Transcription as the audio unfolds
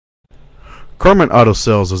Carmen Auto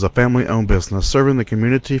Sales is a family-owned business serving the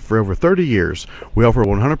community for over 30 years. We offer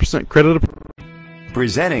 100% credit.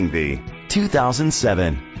 Presenting the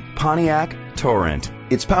 2007 Pontiac Torrent.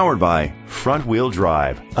 It's powered by front-wheel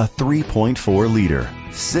drive, a 3.4-liter,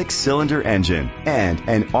 6-cylinder engine, and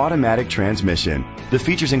an automatic transmission. The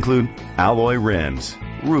features include alloy rims,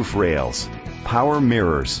 roof rails, power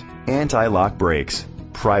mirrors, anti-lock brakes,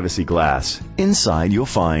 privacy glass. Inside you'll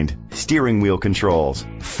find steering wheel controls,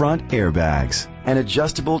 front airbags, an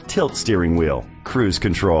adjustable tilt steering wheel, cruise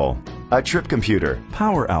control, a trip computer,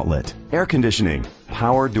 power outlet, air conditioning,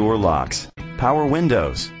 power door locks, power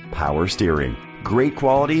windows, power steering. Great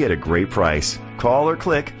quality at a great price. Call or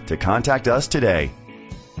click to contact us today.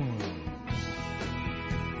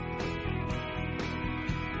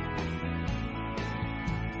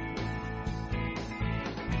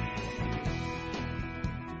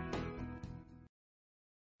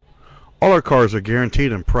 All our cars are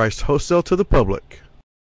guaranteed and priced wholesale to the public.